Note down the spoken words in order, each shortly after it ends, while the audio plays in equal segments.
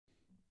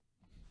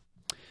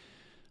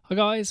Hi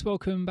guys,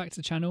 welcome back to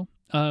the channel.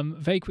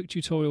 Very quick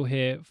tutorial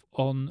here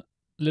on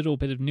a little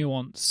bit of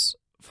nuance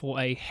for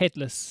a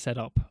headless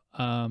setup,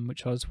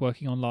 which I was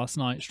working on last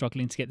night,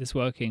 struggling to get this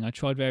working. I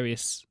tried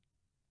various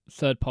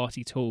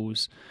third-party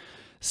tools.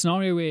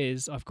 Scenario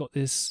is I've got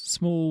this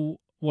small,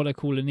 what I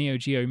call a Neo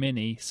Geo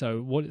Mini.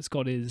 So what it's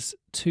got is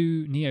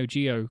two Neo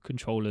Geo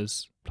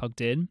controllers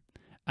plugged in,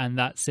 and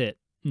that's it.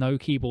 No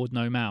keyboard,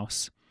 no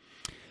mouse.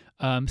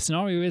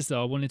 Scenario is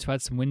though I wanted to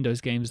add some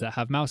Windows games that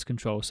have mouse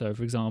control. So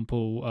for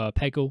example,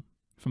 Peggle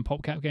from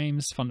PopCap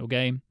Games, fun little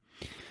game.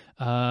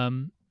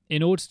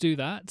 In order to do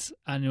that,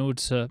 and in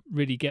order to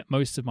really get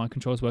most of my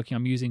controls working,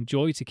 I'm using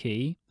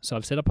Joy2Key. So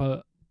I've set up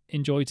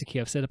in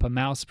Joy2Key, I've set up a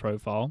mouse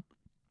profile.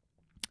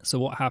 So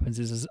what happens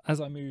is as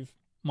I move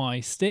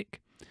my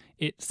stick,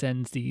 it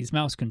sends these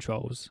mouse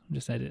controls. I'll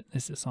just edit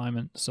this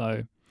assignment.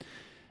 So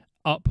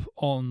up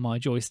on my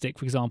joystick,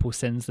 for example,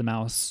 sends the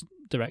mouse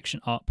direction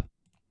up.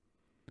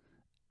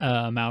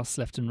 Mouse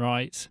left and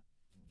right,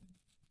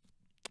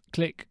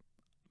 click,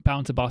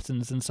 bound to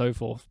buttons and so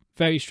forth.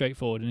 Very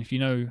straightforward, and if you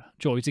know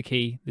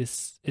Joy2Key,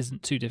 this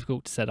isn't too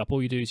difficult to set up.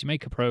 All you do is you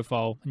make a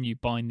profile and you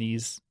bind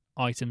these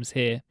items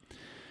here.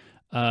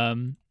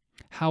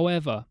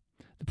 However,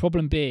 the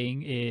problem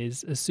being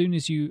is as soon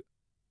as you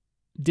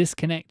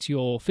disconnect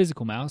your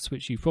physical mouse,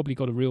 which you've probably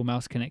got a real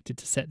mouse connected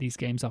to set these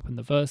games up in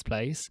the first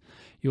place,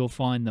 you'll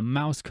find the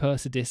mouse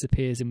cursor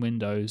disappears in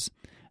Windows.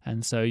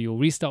 And so you'll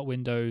restart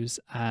Windows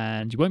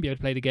and you won't be able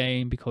to play the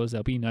game because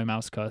there'll be no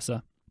mouse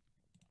cursor.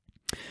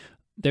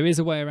 There is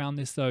a way around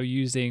this though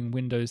using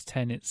Windows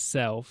 10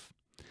 itself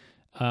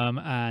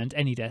and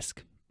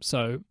Anydesk.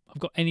 So I've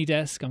got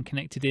Anydesk, I'm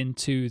connected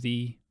into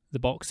the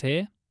box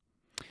here.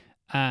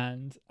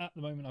 And at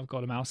the moment I've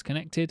got a mouse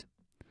connected,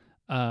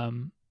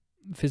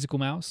 physical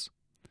mouse.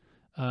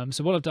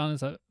 So what I've done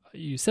is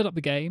you set up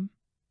the game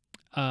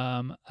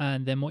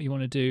and then what you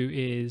want to do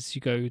is you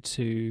go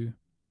to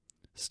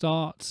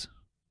Start,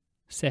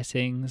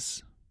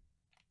 Settings,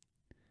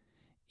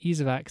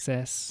 Ease of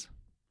Access,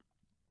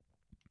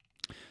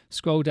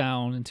 scroll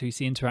down until you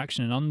see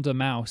Interaction, and under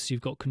Mouse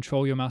you've got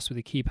Control Your Mouse with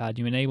a Keypad.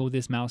 You enable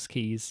this mouse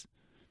keys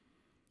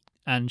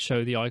and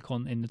show the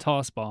icon in the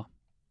taskbar.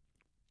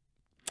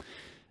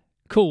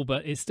 Cool,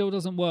 but it still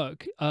doesn't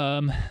work.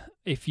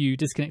 If you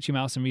disconnect your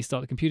mouse and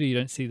restart the computer, you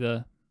don't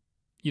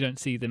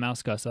see the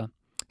mouse cursor.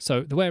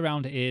 So the way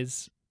around it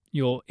is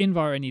you're in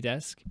Via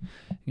Anydesk.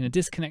 I'm going to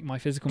disconnect my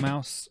physical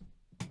mouse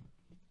like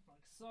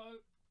so.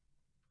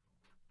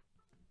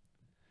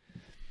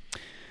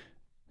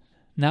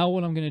 Now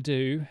what I'm going to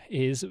do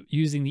is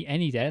using the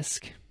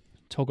Anydesk,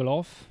 toggle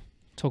off,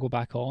 toggle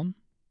back on,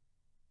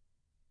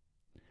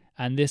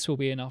 and this will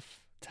be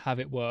enough to have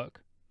it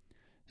work.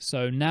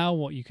 So now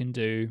what you can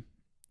do,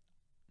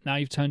 now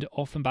you've turned it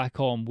off and back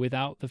on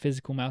without the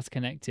physical mouse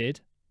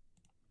connected,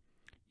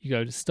 you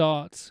go to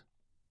Start,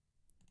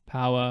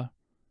 Power,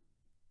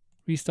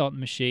 restart the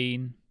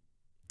machine,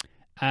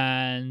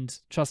 and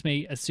trust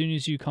me, as soon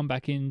as you come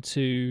back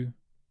into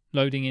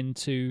loading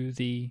into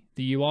the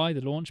UI,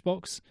 the launch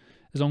box,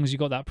 as long as you've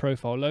got that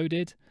profile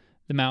loaded,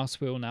 the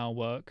mouse will now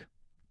work.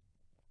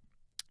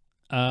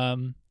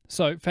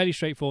 So fairly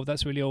straightforward.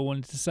 That's really all I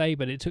wanted to say,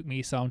 but it took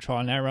me some trial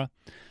and error.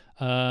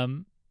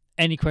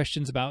 Any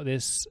questions about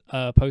this,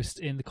 post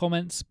in the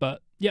comments,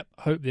 but yep,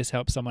 hope this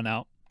helps someone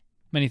out.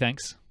 Many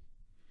thanks.